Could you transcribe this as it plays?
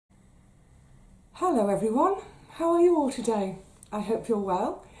Hello everyone, how are you all today? I hope you're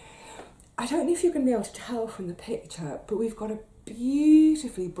well. I don't know if you're going to be able to tell from the picture, but we've got a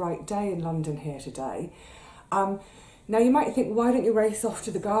beautifully bright day in London here today. Now you might think, why don't you race off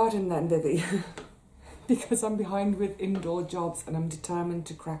to the garden then, Vivi? Because I'm behind with indoor jobs and I'm determined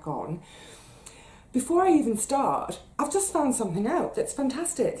to crack on. Before I even start, I've just found something out that's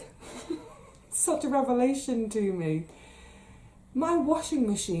fantastic. Such a revelation to me. My washing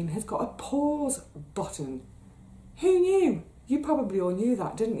machine has got a pause button. Who knew? You probably all knew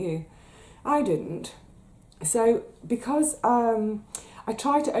that, didn't you? I didn't. So because I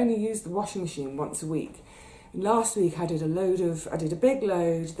try to only use the washing machine once a week. Last week I did a big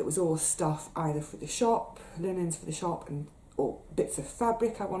load that was all stuff either for the shop, linens for the shop, or bits of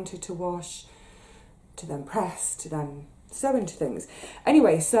fabric I wanted to wash, to then press, to then sew into things.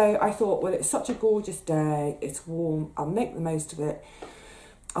 Anyway, so I thought, well, it's such a gorgeous day, it's warm, I'll make the most of it.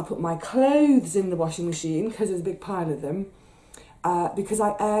 I'll put my clothes in the washing machine because there's a big pile of them. Because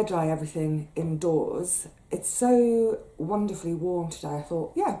I air dry everything indoors. It's so wonderfully warm today. I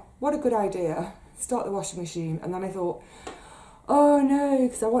thought, yeah, what a good idea. Start the washing machine. And then I thought, oh no,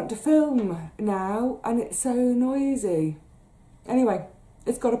 because I want to film now and it's so noisy. Anyway,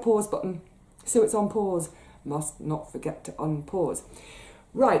 it's got a pause button, so it's on pause. Must not forget to unpause.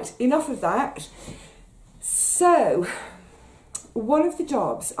 Right, enough of that. So, one of the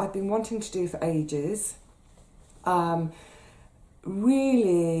jobs I've been wanting to do for ages,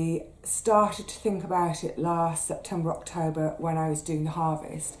 really started to think about it last September, October when I was doing the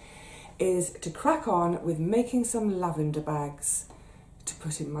harvest, is to crack on with making some lavender bags to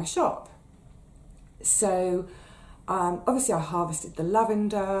put in my shop. So, obviously I harvested the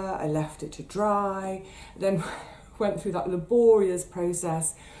lavender, I left it to dry, then went through that laborious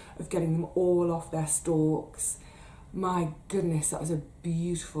process of getting them all off their stalks. My goodness, that was a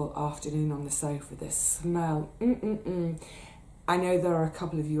beautiful afternoon on the sofa, the smell, I know there are a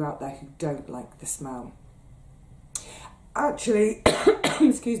couple of you out there who don't like the smell. Actually,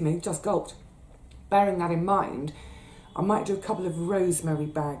 excuse me, just gulped. Bearing that in mind, I might do a couple of rosemary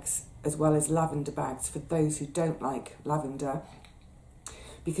bags as well as lavender bags for those who don't like lavender,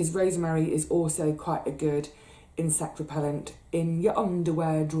 because rosemary is also quite a good insect repellent in your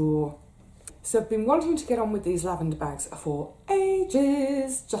underwear drawer. So I've been wanting to get on with these lavender bags for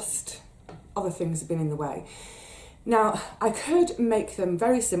ages, just other things have been in the way. Now, I could make them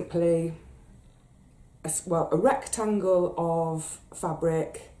very simply, a rectangle of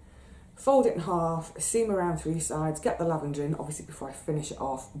fabric, fold it in half, seam around 3 sides, get the lavender in, obviously before I finish it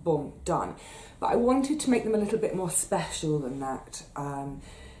off, boom, done. But I wanted to make them a little bit more special than that,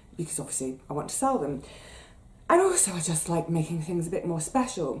 because obviously I want to sell them. And also I just like making things a bit more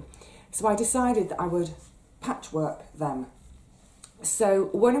special. So I decided that I would patchwork them. So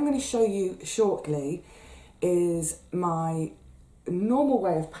what I'm going to show you shortly is my normal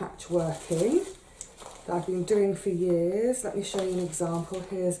way of patchworking that I've been doing for years. Let me show you an example.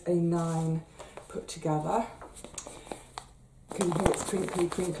 Here's a 9 put together. Can you hear it's crinkly,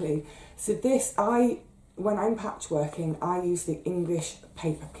 crinkly? So this, when I'm patchworking, I use the English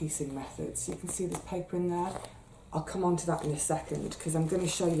paper piecing method. So you can see this paper in there. I'll come on to that in a second because I'm going to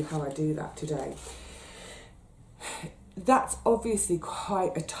show you how I do that today. That's obviously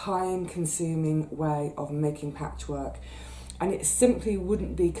quite a time-consuming way of making patchwork, and it simply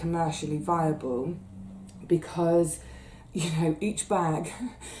wouldn't be commercially viable because, you know, each bag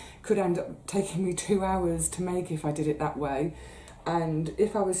could end up taking me 2 hours to make if I did it that way. And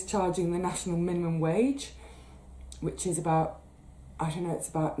if I was charging the national minimum wage, which is about, I don't know, it's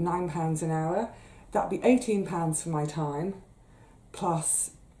about £9 an hour, that'd be £18 for my time,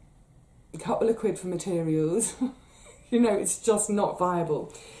 plus a couple of quid for materials. You know, it's just not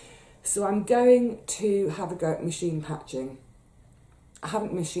viable. So I'm going to have a go at machine patching. I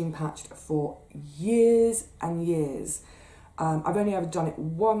haven't machine patched for years and years. I've only ever done it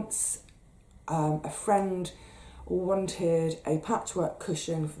once. A friend wanted a patchwork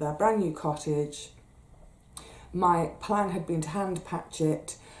cushion for their brand new cottage. My plan had been to hand patch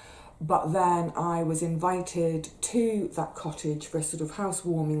it, but then I was invited to that cottage for a sort of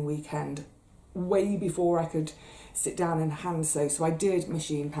housewarming weekend way before I could sit down and hand sew. So I did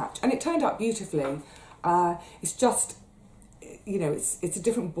machine patch and it turned out beautifully. It's just, you know, it's a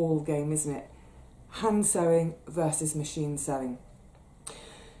different ball game, isn't it? Hand sewing versus machine sewing.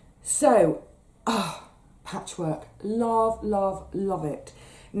 So, patchwork, love, love, love it.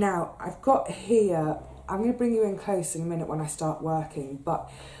 Now, I've got here, I'm going to bring you in close in a minute when I start working,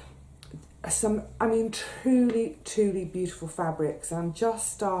 but some, I mean, truly, truly beautiful fabrics. I'm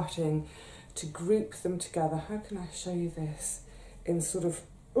just starting to group them together. How can I show you this in sort of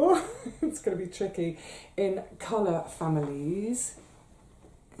oh, it's going to be tricky, in colour families.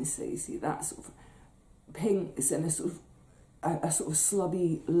 So you see that sort of pinks and a sort of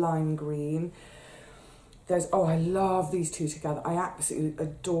slubby lime green. There's, oh, I love these two together. I absolutely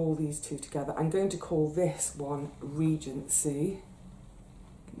adore these two together. I'm going to call this one Regency.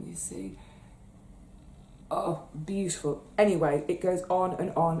 Can you see? Oh, beautiful. Anyway, it goes on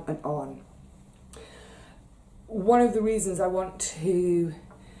and on and on. One of the reasons I want to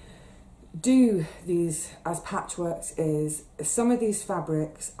do these as patchworks is some of these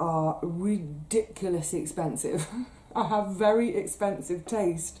fabrics are ridiculously expensive. I have very expensive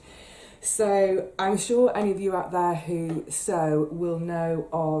taste. So I'm sure any of you out there who sew will know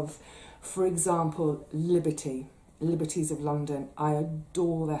of, for example, Liberties of London. I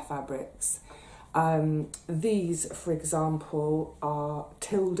adore their fabrics. These, for example, are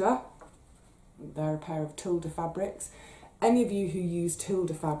Tilda. They're a pair of Tilda fabrics. Any of you who use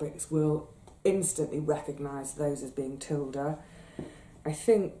Tilda fabrics will instantly recognise those as being Tilda. I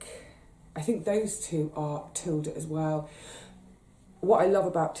think those two are Tilda as well. What I love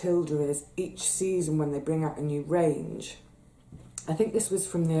about Tilda is each season when they bring out a new range, I think this was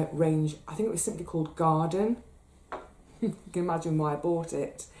from the range, I think it was simply called Garden. You can imagine why I bought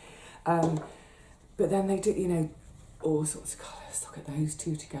it. But then they do, you know, all sorts of colours. Look at those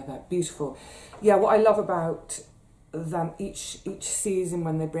two together, beautiful. Yeah, what I love about them, each season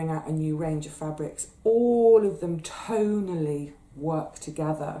when they bring out a new range of fabrics, all of them tonally work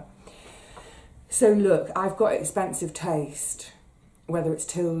together. So look, I've got expensive taste, whether it's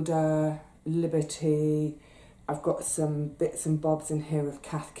Tilda, Liberty. I've got some bits and bobs in here of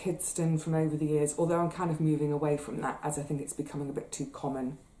Cath Kidston from over the years, although I'm kind of moving away from that as I think it's becoming a bit too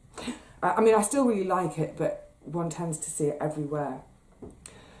common. I mean, I still really like it, but one tends to see it everywhere.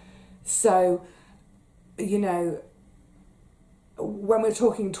 So, you know, when we're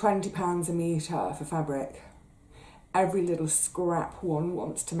talking £20 a metre for fabric, every little scrap one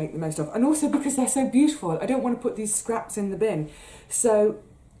wants to make the most of. And also because they're so beautiful, I don't want to put these scraps in the bin. So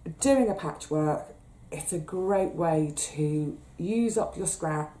doing a patchwork, it's a great way to use up your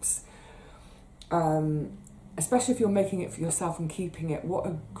scraps, especially if you're making it for yourself and keeping it. What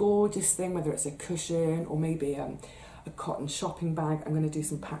a gorgeous thing, whether it's a cushion or maybe a cotton shopping bag. I'm going to do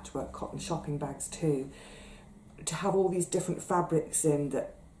some patchwork cotton shopping bags too, to have all these different fabrics in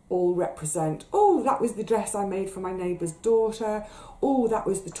that all represent, oh, that was the dress I made for my neighbour's daughter, oh, that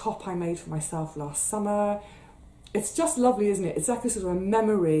was the top I made for myself last summer. It's just lovely, isn't it? It's like a sort of a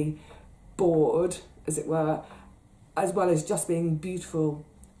memory board, as it were, as well as just being beautiful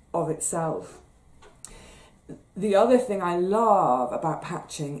of itself. The other thing I love about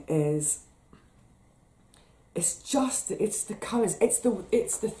patching is it's the colours. It's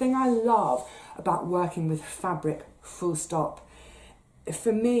the thing I love about working with fabric, full stop.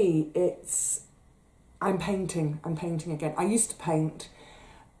 For me, I'm painting again. I used to paint.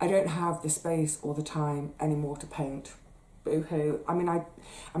 I don't have the space or the time anymore to paint. Boo-hoo. I mean,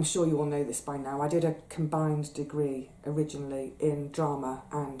 I'm sure you all know this by now. I did a combined degree originally in drama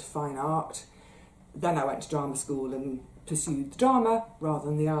and fine art. Then I went to drama school and pursued the drama rather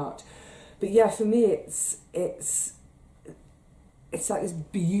than the art. But yeah, for me, it's like this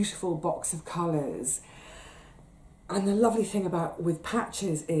beautiful box of colours. And the lovely thing with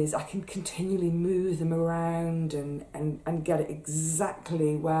patches is I can continually move them around and get it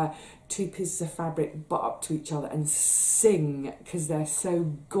exactly where two pieces of fabric butt up to each other and sing, because they're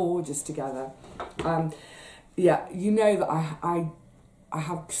so gorgeous together. Yeah, you know that I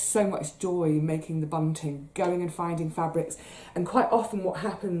have so much joy making the bunting, going and finding fabrics. And quite often what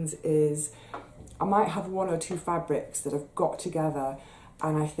happens is I might have one or two fabrics that have got together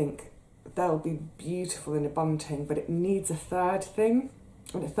and I think they'll be beautiful in a bunting, but it needs a third thing,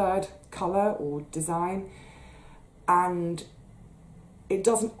 and a third colour or design, and it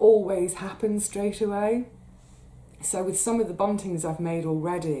doesn't always happen straight away. So with some of the buntings I've made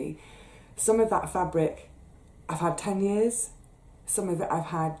already, some of that fabric I've had 10 years, some of it I've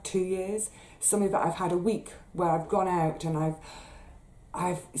had 2 years, some of it I've had a week, where I've gone out and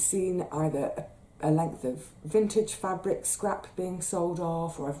I've seen either a length of vintage fabric scrap being sold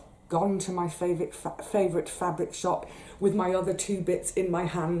off, or I've gone to my favourite fabric shop with my other two bits in my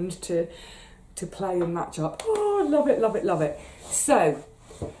hand to play and match up. Oh, love it, love it, love it. So,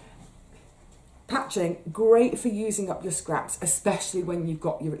 patching, great for using up your scraps, especially when you've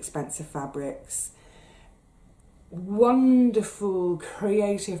got your expensive fabrics. Wonderful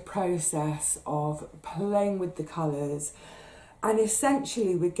creative process of playing with the colours, and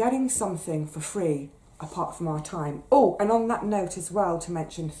essentially we're getting something for free apart from our time. Oh, and on that note as well, to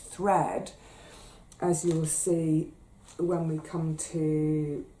mention thread, as you'll see when we come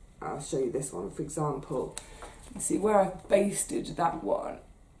to, I'll show you this one for example. You see where I've basted that one.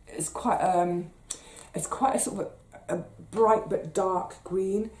 It's quite a sort of a bright but dark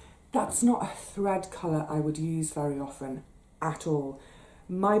green. That's not a thread colour I would use very often at all.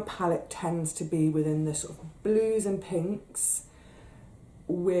 My palette tends to be within the sort of blues and pinks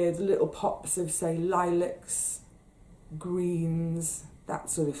with little pops of, say, lilacs, greens, that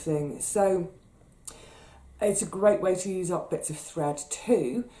sort of thing. So it's a great way to use up bits of thread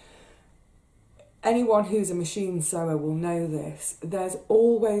too. Anyone who's a machine sewer will know this. There's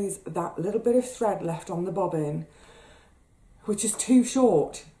always that little bit of thread left on the bobbin, which is too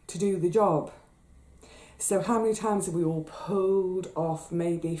short to do the job. So how many times have we all pulled off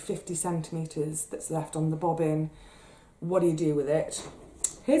maybe 50 centimetres that's left on the bobbin? What do you do with it?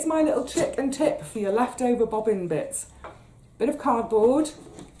 Here's my little trick and tip for your leftover bobbin bits. Bit of cardboard,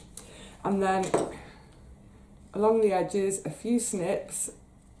 and then along the edges a few snips,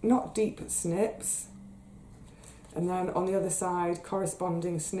 not deep snips, and then on the other side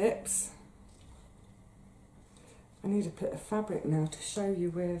corresponding snips. I need a bit of fabric now to show you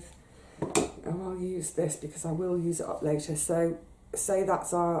with, and I'll use this because I will use it up later. So say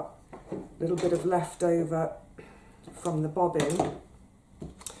that's our little bit of leftover from the bobbin.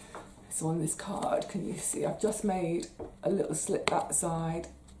 So on this card, can you see I've just made a little slit that side,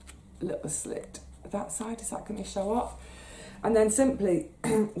 a little slit that side. Is that going to show up? And then simply,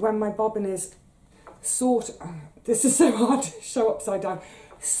 when my bobbin is sort of, this is so hard to show upside down,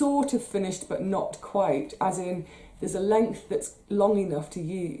 sort of finished but not quite, as in there's a length that's long enough to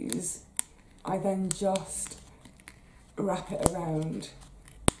use, I then just wrap it around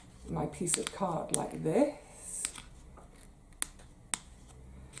my piece of card like this.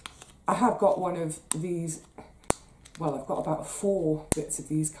 I have got one of these, well, I've got about 4 bits of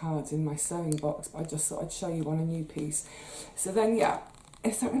these cards in my sewing box, but I just thought I'd show you on a new piece. So then, yeah,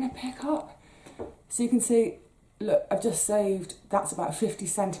 is that going to pick up? So you can see, look, I've just saved, that's about 50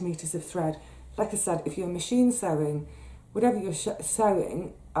 centimetres of thread. Like I said, if you're machine sewing, whatever you're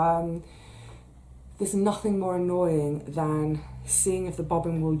sewing, there's nothing more annoying than seeing if the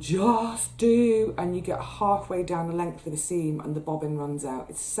bobbin will just do, and you get halfway down the length of the seam and the bobbin runs out.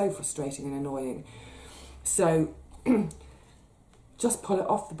 It's so frustrating and annoying. So just pull it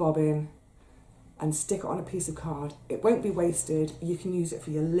off the bobbin and stick it on a piece of card. It won't be wasted. You can use it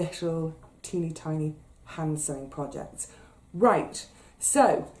for your little teeny tiny hand sewing projects. Right,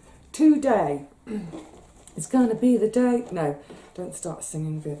 so today is going to be the day. No, don't start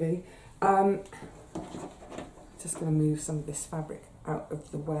singing, Vivi. Just going to move some of this fabric out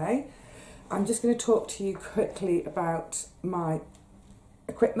of the way. I'm just going to talk to you quickly about my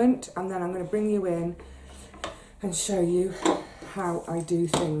equipment, and then I'm going to bring you in and show you how I do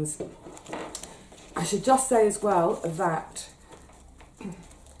things. I should just say as well that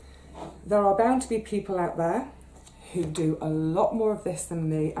there are bound to be people out there who do a lot more of this than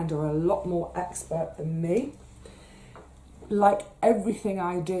me and are a lot more expert than me. Like everything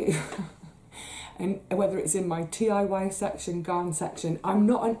I do, and whether it's in my TIY section, garn section, I'm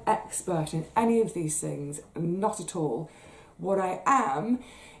not an expert in any of these things, not at all. What I am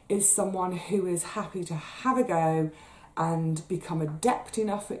is someone who is happy to have a go and become adept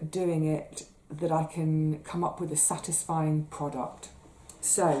enough at doing it that I can come up with a satisfying product.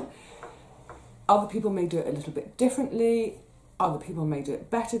 So other people may do it a little bit differently, other people may do it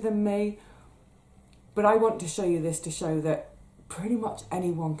better than me, but I want to show you this to show that pretty much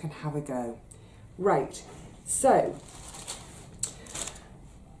anyone can have a go. Right, so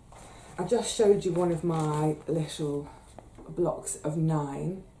I just showed you one of my little blocks of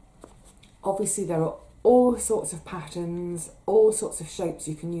 9. Obviously there are all sorts of patterns, all sorts of shapes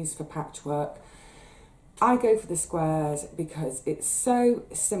you can use for patchwork. I go for the squares because it's so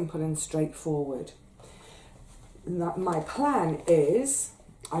simple and straightforward. My plan is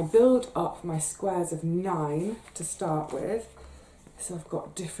I build up my squares of 9 to start with. So I've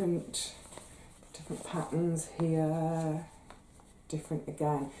got different patterns here, different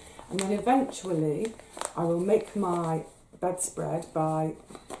again. And then eventually I will make my bedspread by,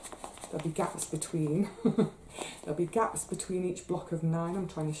 there'll be gaps between. There'll be gaps between each block of 9. I'm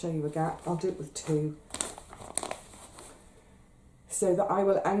trying to show you a gap. I'll do it with 2. So that I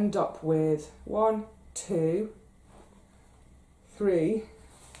will end up with 1, 2, 3,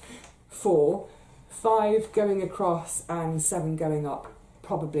 4, 5 going across and 7 going up.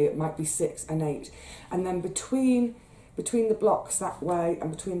 Probably it might be 6 and 8. And then between the blocks that way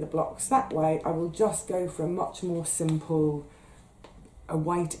and between the blocks that way, I will just go for a much more simple, a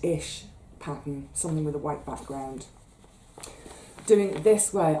white-ish pattern, something with a white background. Doing it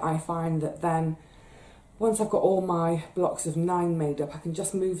this way, I find that then once I've got all my blocks of 9 made up, I can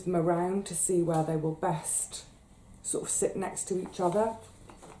just move them around to see where they will best sort of sit next to each other.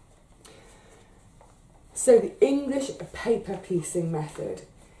 So the English paper piecing method,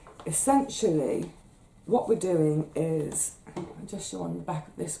 essentially what we're doing is, I'll just show on the back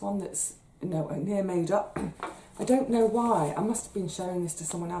of this one that's nowhere near made up. I don't know why, I must have been showing this to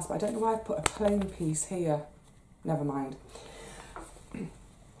someone else, but I don't know why I put a plain piece here. Never mind.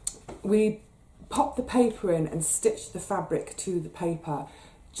 We pop the paper in and stitch the fabric to the paper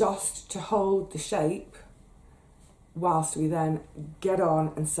just to hold the shape whilst we then get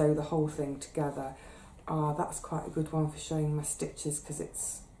on and sew the whole thing together. That's quite a good one for showing my stitches because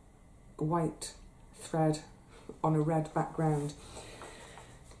it's a white thread on a red background.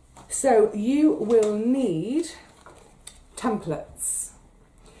 So you will need templates.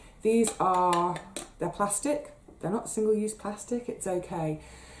 They're plastic, they're not single-use plastic, it's okay.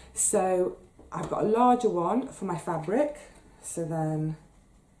 So I've got a larger one for my fabric, so then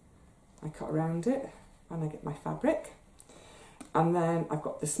I cut around it and I get my fabric. And then I've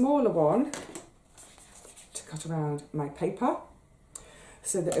got the smaller one to cut around my paper,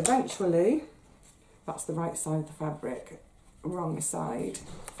 so that eventually, that's the right side of the fabric, wrong side,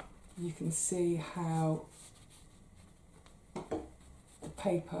 you can see how the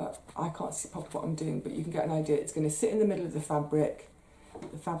paper, I can't see properly what I'm doing, but you can get an idea. It's going to sit in the middle of the fabric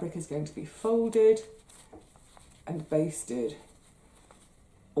is going to be folded and basted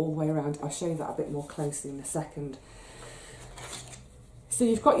all the way around. I'll show you that a bit more closely in a second. So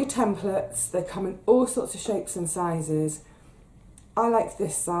you've got your templates, they come in all sorts of shapes and sizes. I like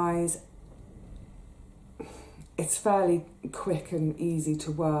this size. It's fairly quick and easy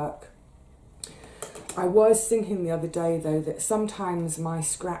to work. I was thinking the other day though that sometimes my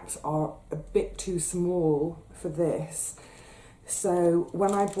scraps are a bit too small for this. So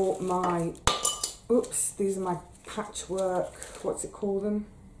when I bought my, these are my patchwork, what's it called them?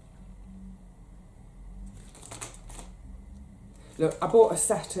 Look, I bought a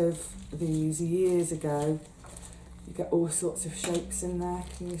set of these years ago. You get all sorts of shapes in there,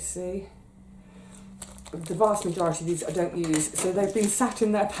 can you see? The vast majority of these I don't use, so they've been sat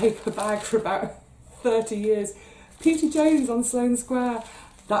in their paper bag for about 30 years. Peter Jones on Sloane Square,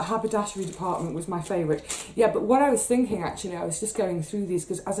 that haberdashery department was my favourite. Yeah, but what I was thinking actually, I was just going through these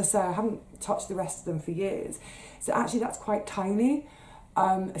because as I say, I haven't touched the rest of them for years. So actually that's quite tiny.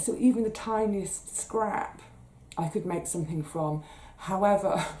 So even the tiniest scrap I could make something from.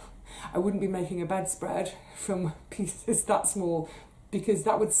 However, I wouldn't be making a bedspread from pieces that small because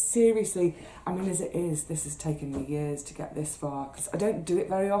that would seriously, I mean, as it is, this has taken me years to get this far because I don't do it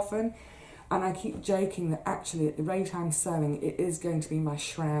very often. And I keep joking that actually at the rate I'm sewing, it is going to be my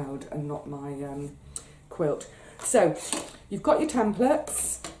shroud and not my quilt. So you've got your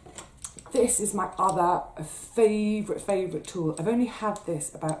templates. This is my other favourite tool. I've only had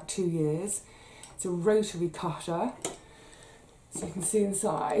this about 2 years. It's a rotary cutter. So you can see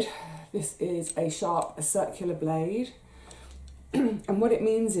inside, this is a circular blade. And what it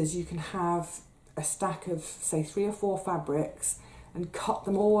means is you can have a stack of, say, 3 or 4 fabrics and cut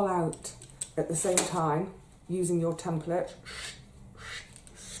them all out at the same time using your template,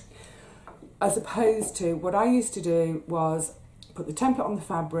 as opposed to what I used to do was put the template on the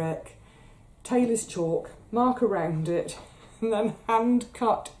fabric, tailor's chalk, mark around it, and then hand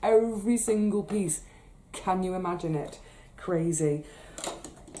cut every single piece. Can you imagine it? Crazy.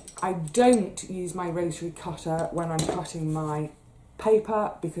 I don't use my rotary cutter when I'm cutting my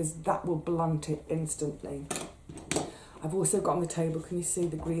paper because that will blunt it instantly. I've also got on the table, can you see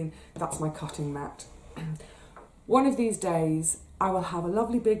the green? That's my cutting mat. One of these days, I will have a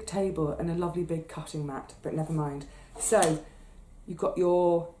lovely big table and a lovely big cutting mat, but never mind. So, you've got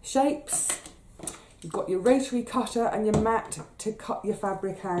your shapes, you've got your rotary cutter and your mat to cut your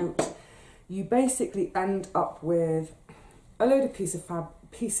fabric out. You basically end up with a load of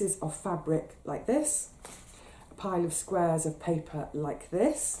pieces of fabric like this, a pile of squares of paper like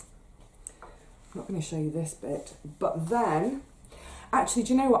this. I'm not going to show you this bit, but then, actually,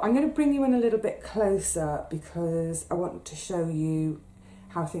 do you know what? I'm going to bring you in a little bit closer because I want to show you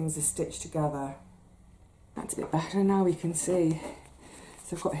how things are stitched together. That's a bit better now, we can see.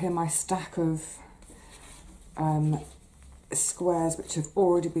 So I've got here my stack of squares which have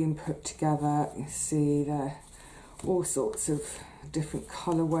already been put together. You see they're all sorts of different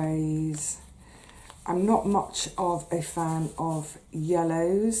colourways. I'm not much of a fan of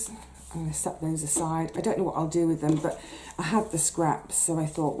yellows. I'm going to set those aside. I don't know what I'll do with them, but I had the scraps, so I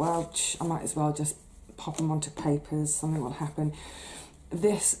thought, well, I might as well just pop them onto papers, something will happen.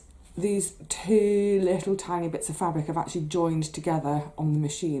 These 2 little tiny bits of fabric I've actually joined together on the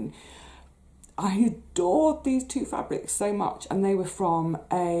machine. I adored these two fabrics so much, and they were from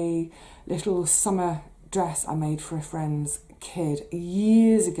a little summer dress I made for a friend's kid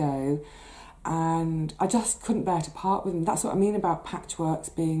years ago, and I just couldn't bear to part with them. That's what I mean about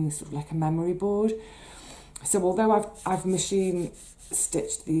patchworks being sort of like a memory board. So although I've machine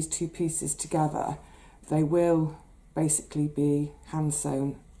stitched these two pieces together, they will basically be hand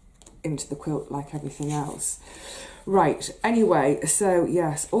sewn into the quilt like everything else. Right, anyway, so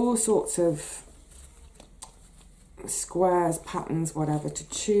yes, all sorts of squares, patterns, whatever to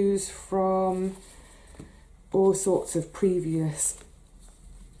choose from, all sorts of previous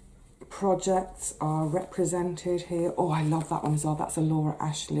projects are represented here. Oh, I love that one as well. That's a Laura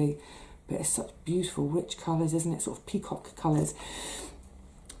Ashley, but it's such beautiful rich colours, isn't it? Sort of peacock colours.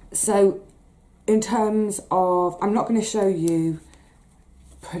 So in terms of, I'm not going to show you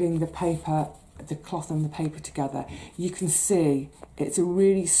putting the cloth and the paper together. You can see it's a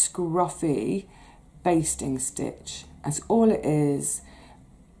really scruffy basting stitch. That's all it is.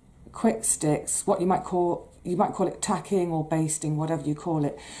 Quick sticks, what you might call it tacking or basting, whatever you call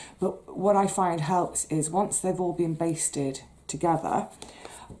it. But what I find helps is once they've all been basted together,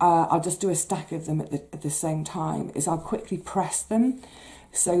 I'll just do a stack of them at the same time, is I'll quickly press them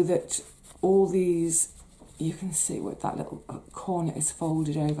so that all these, you can see what that little corner is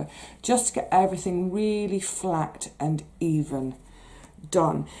folded over, just to get everything really flat and even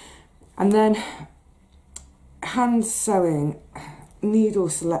done. And then hand sewing, needle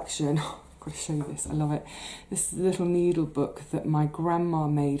selection. I've got to show you this, I love it. This is a little needle book that my grandma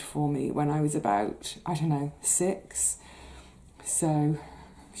made for me when I was about, I don't know, 6. So I'm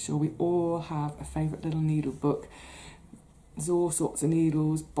sure we all have a favourite little needle book. There's all sorts of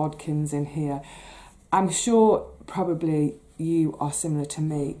needles, bodkins in here. I'm sure probably you are similar to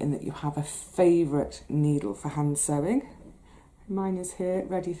me in that you have a favourite needle for hand sewing. Mine is here,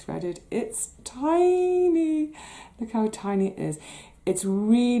 ready threaded. It's tiny. Look how tiny it is. It's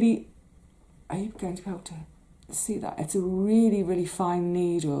really, are you going to be able to see that? It's a really, really fine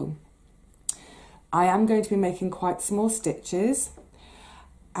needle. I am going to be making quite small stitches,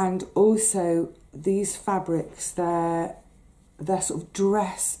 and also these fabrics, they're sort of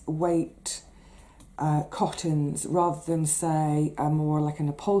dress weight cottons rather than say more like an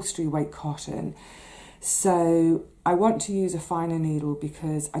upholstery weight cotton. So I want to use a finer needle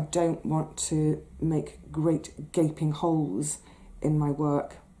because I don't want to make great gaping holes in my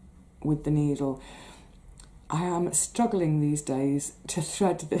work with the needle. I am struggling these days to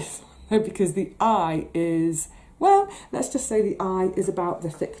thread this because the eye is, well, let's just say the eye is about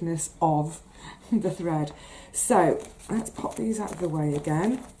the thickness of the thread. So let's pop these out of the way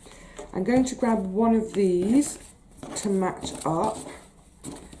again. I'm going to grab one of these to match up.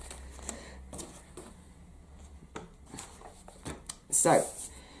 So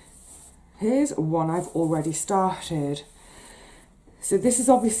here's one I've already started. So this is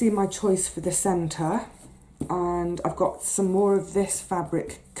obviously my choice for the centre, and I've got some more of this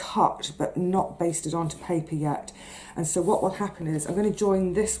fabric cut but not basted onto paper yet. And so what will happen is I'm going to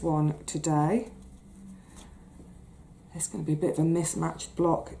join this one today. It's going to be a bit of a mismatched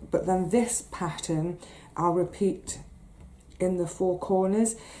block, but then this pattern I'll repeat in the 4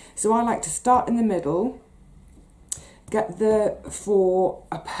 corners. So I like to start in the middle, get the 4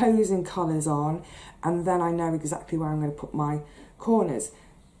 opposing colours on, and then I know exactly where I'm going to put my corners.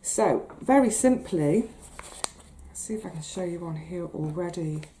 So very simply, let's see if I can show you on here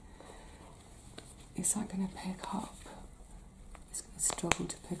already. Is that going to pick up? It's going to struggle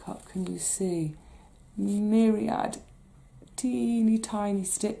to pick up. Can you see? Myriad teeny tiny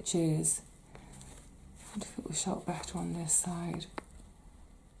stitches. I wonder if it will show up better on this side.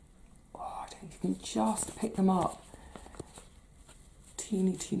 Oh, I don't think you can just pick them up.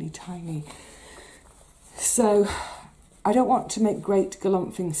 Teeny tiny. So I don't want to make great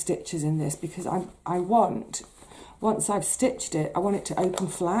galumphing stitches in this because I want, once I've stitched it, I want it to open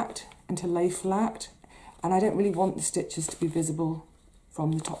flat and to lay flat, and I don't really want the stitches to be visible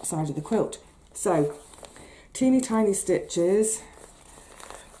from the top side of the quilt. So teeny tiny stitches.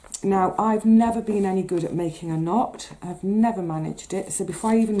 Now I've never been any good at making a knot. I've never managed it. So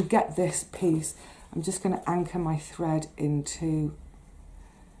before I even get this piece, I'm just going to anchor my thread into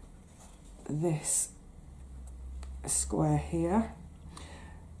this square here.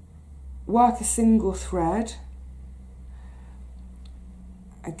 Work a single thread.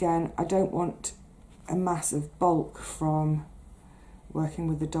 Again, I don't want a massive bulk from working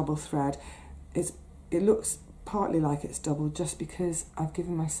with the double thread. It looks partly like it's double just because I've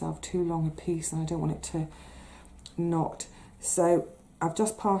given myself too long a piece and I don't want it to knot. So I've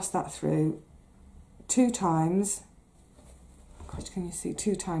just passed that through 2 times. Gosh, can you see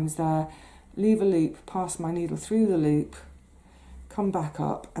 2 times there? leave a loop, pass my needle through the loop, come back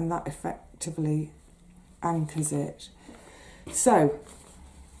up, and that effectively anchors it. So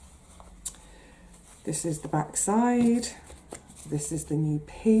this is the back side, this is the new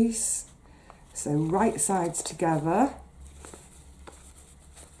piece. So right sides together.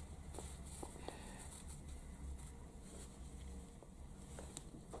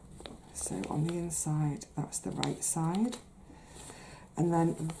 So on the inside, that's the right side. And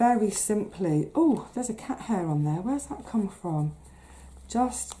then very simply, oh, there's a cat hair on there. Where's that come from?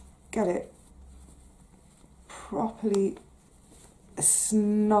 Just get it properly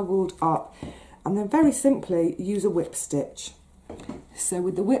snuggled up. And then very simply use a whip stitch. So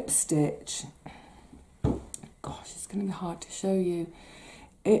with the whip stitch, gosh, it's going to be hard to show you.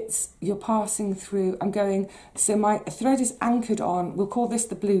 You're passing through, so my thread is anchored on, we'll call this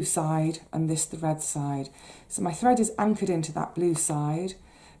the blue side and this the red side. So my thread is anchored into that blue side.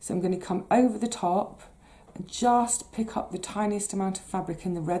 So I'm going to come over the top and just pick up the tiniest amount of fabric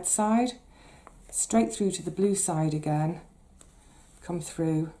in the red side, straight through to the blue side again, come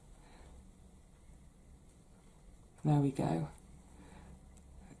through. There we go.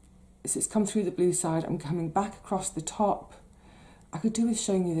 So it's come through the blue side, I'm coming back across the top. I could do with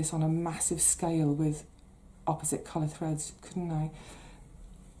showing you this on a massive scale with opposite colour threads, couldn't I?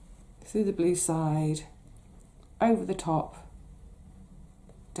 Through the blue side, over the top,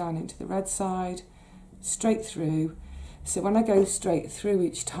 down into the red side, straight through. So when I go straight through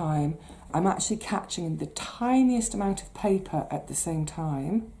each time, I'm actually catching the tiniest amount of paper at the same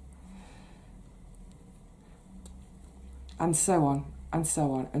time. And so on,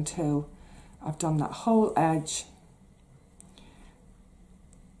 until I've done that whole edge.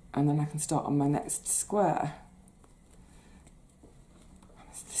 And then I can start on my next square.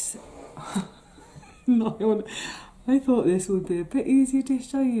 I thought this would be a bit easier to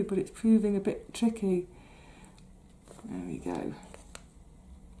show you, but it's proving a bit tricky. There we go.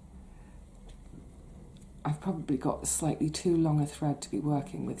 I've probably got slightly too long a thread to be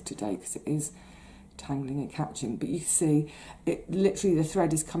working with today because it is tangling and catching, but you see it literally, the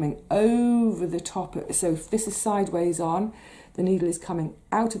thread is coming over the top. So if this is sideways on, the needle is coming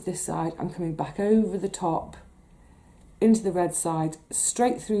out of this side, I'm coming back over the top into the red side,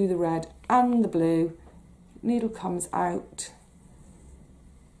 straight through the red and the blue, needle comes out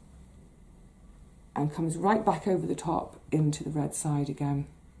and comes right back over the top into the red side again.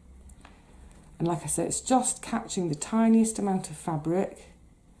 And like I said, it's just catching the tiniest amount of fabric.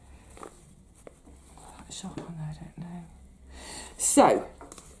 Shop on there, I don't know. So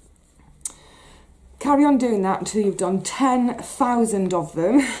carry on doing that until you've done 10,000 of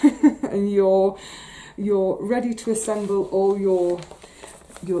them and you're ready to assemble all your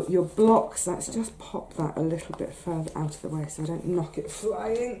blocks. Let's just pop that a little bit further out of the way so I don't knock it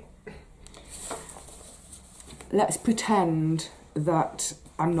flying. Let's pretend that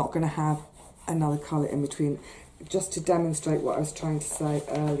I'm not going to have another colour in between. Just to demonstrate what I was trying to say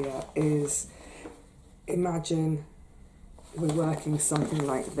earlier is, imagine we're working something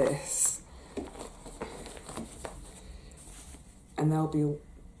like this and there'll be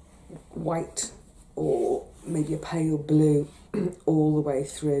white or maybe a pale blue all the way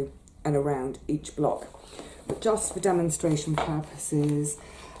through and around each block. But just for demonstration purposes,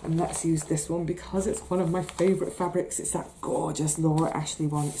 and let's use this one because it's one of my favourite fabrics. It's that gorgeous Laura Ashley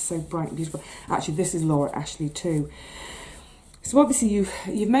one. It's so bright and beautiful. Actually, this is Laura Ashley too. So obviously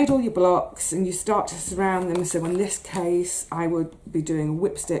you've made all your blocks and you start to surround them. So in this case, I would be doing a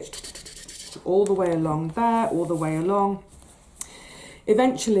whip stitch all the way along there, all the way along.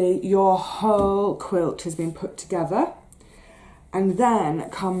 Eventually your whole quilt has been put together, and then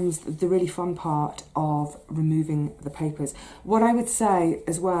comes the really fun part of removing the papers. What I would say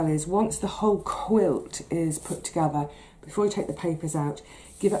as well is, once the whole quilt is put together, before you take the papers out,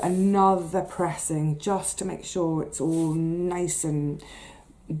 give it another pressing just to make sure it's all nice and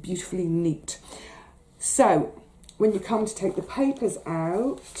beautifully neat. So when you come to take the papers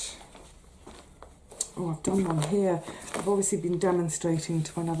out, oh, I've done one here. I've obviously been demonstrating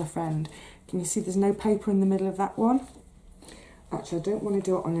to another friend. Can you see there's no paper in the middle of that one? Actually, I don't want to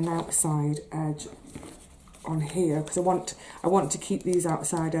do it on an outside edge on here because I want to keep these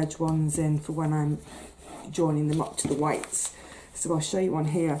outside edge ones in for when I'm joining them up to the whites. So I'll show you one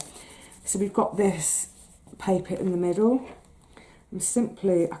here. So we've got this paper in the middle. I'm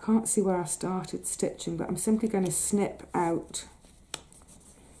simply, I can't see where I started stitching, but I'm simply going to snip out.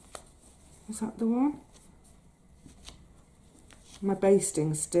 Is that the one? My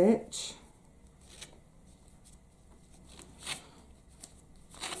basting stitch.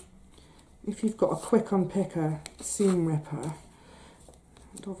 If you've got a quick unpicker seam ripper,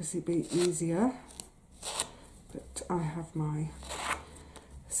 It'd obviously be easier, but I have my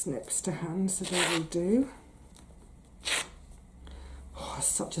snips to hand, so they will do. Oh,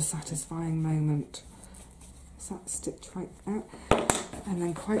 such a satisfying moment. Is that stitch right out? And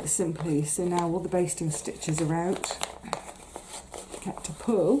then quite simply, so now all the basting stitches are out, get to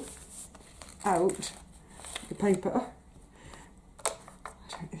pull out the paper. I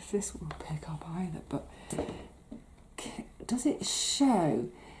don't know if this will pick up either, but does it show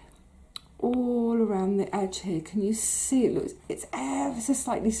all around the edge here? Can you see it? Looks, it's ever so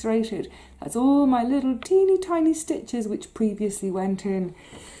slightly serrated. That's all my little teeny tiny stitches which previously went in.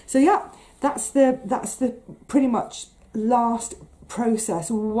 So yeah, that's the pretty much last process.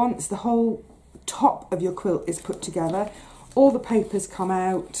 Once the whole top of your quilt is put together, all the papers come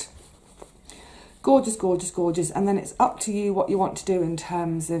out. Gorgeous, gorgeous, gorgeous. And then it's up to you what you want to do in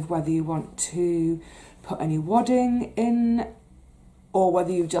terms of whether you want to put any wadding in or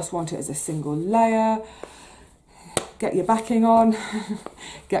whether you just want it as a single layer. Get your backing on,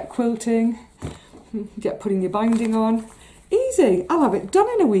 get quilting, get putting your binding on. Easy, I'll have it done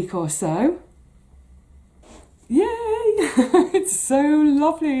in a week or so. Yay! It's so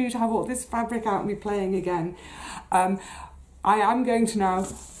lovely to have all this fabric out and be playing again. I am going to now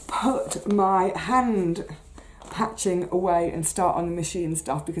put my hand patching away and start on the machine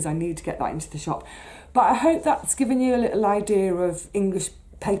stuff because I need to get that into the shop. But I hope that's given you a little idea of English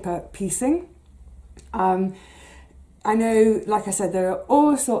paper piecing. I know, like I said, there are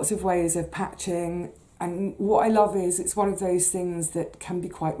all sorts of ways of patching, and what I love is it's one of those things that can be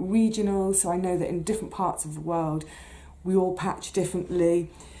quite regional. So I know that in different parts of the world we all patch differently.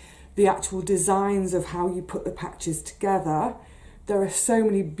 The actual designs of how you put the patches together, there are so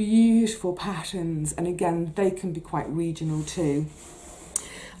many beautiful patterns, and again they can be quite regional too.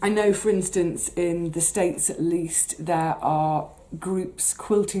 I know, for instance, in the States at least, there are groups,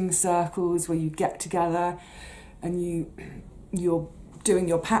 quilting circles, where you get together and you're doing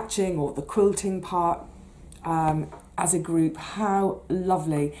your patching or the quilting part as a group. How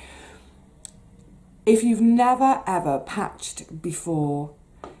lovely. If you've never ever patched before,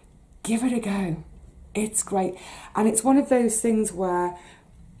 give it a go. It's great. And it's one of those things where,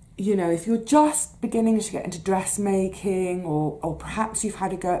 you know, if you're just beginning to get into dressmaking, or perhaps you've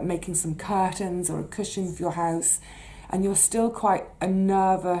had a go at making some curtains or a cushion for your house, and you're still quite a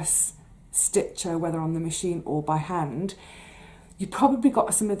nervous stitcher, whether on the machine or by hand, you probably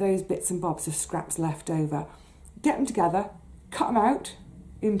got some of those bits and bobs of scraps left over. Get them together, cut them out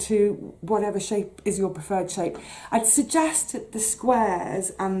into whatever shape is your preferred shape. I'd suggest that the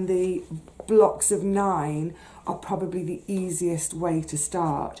squares and the blocks of 9 are probably the easiest way to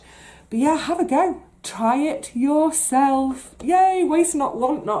start. But yeah, have a go. Try it yourself. Yay, waste not,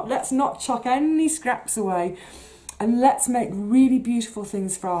 want not. Let's not chuck any scraps away. And let's make really beautiful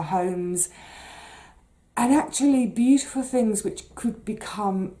things for our homes. And actually beautiful things which could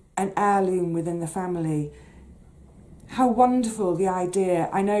become an heirloom within the family. How wonderful the idea.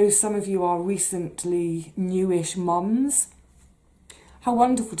 I know some of you are recently newish mums. How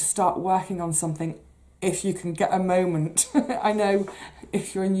wonderful to start working on something if you can get a moment. I know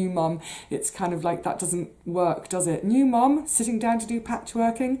if you're a new mum, it's kind of like that doesn't work, does it? New mum sitting down to do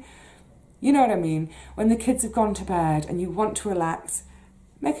patchworking. You know what I mean? When the kids have gone to bed and you want to relax,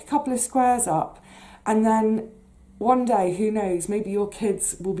 make a couple of squares up, and then one day, who knows, maybe your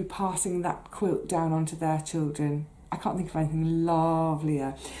kids will be passing that quilt down onto their children. I can't think of anything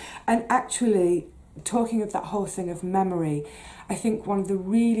lovelier. And actually, talking of that whole thing of memory, I think one of the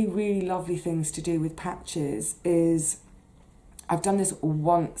really, really lovely things to do with patches is, I've done this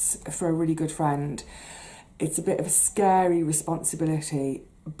once for a really good friend. It's a bit of a scary responsibility,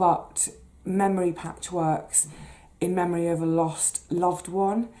 but memory patchworks in memory of a lost loved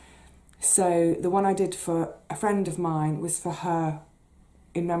one. So the one I did for a friend of mine was for her,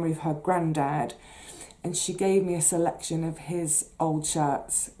 in memory of her granddad. And she gave me a selection of his old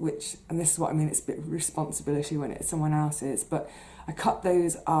shirts, which, and this is what I mean, it's a bit of responsibility when it's someone else's, but I cut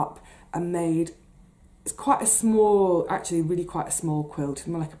those up and made, it's quite a small, actually really quite a small quilt,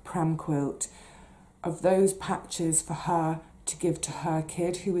 more like a pram quilt, of those patches for her to give to her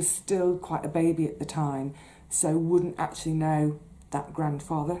kid, who was still quite a baby at the time, so wouldn't actually know that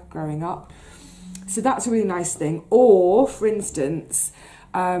grandfather growing up. So that's a really nice thing. Or, for instance,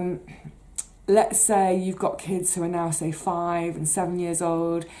 let's say you've got kids who are now, say, 5 and 7 years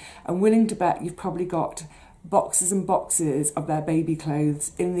old, and willing to bet you've probably got boxes and boxes of their baby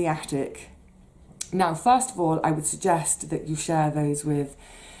clothes in the attic. Now, first of all, I would suggest that you share those with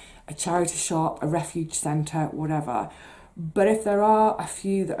a charity shop, a refuge centre, whatever. But if there are a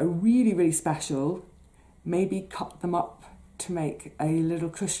few that are really, really special, maybe cut them up to make a little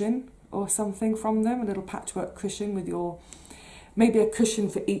cushion or something from them, a little patchwork cushion with maybe a cushion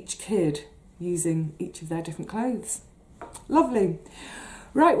for each kid using each of their different clothes. Lovely.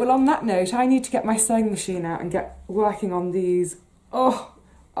 Right, well on that note, I need to get my sewing machine out and get working on these.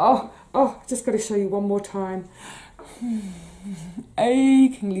 Just got to show you one more time.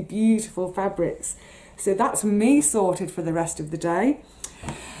 Achingly beautiful fabrics. So that's me sorted for the rest of the day.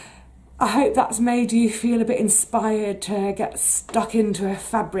 I hope that's made you feel a bit inspired to get stuck into a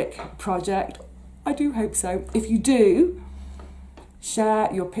fabric project. I do hope so. If you do,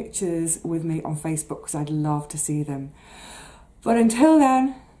 share your pictures with me on Facebook because I'd love to see them. But until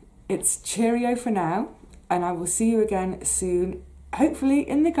then, it's cheerio for now, and I will see you again soon, hopefully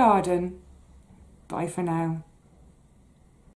in the garden. Bye for now.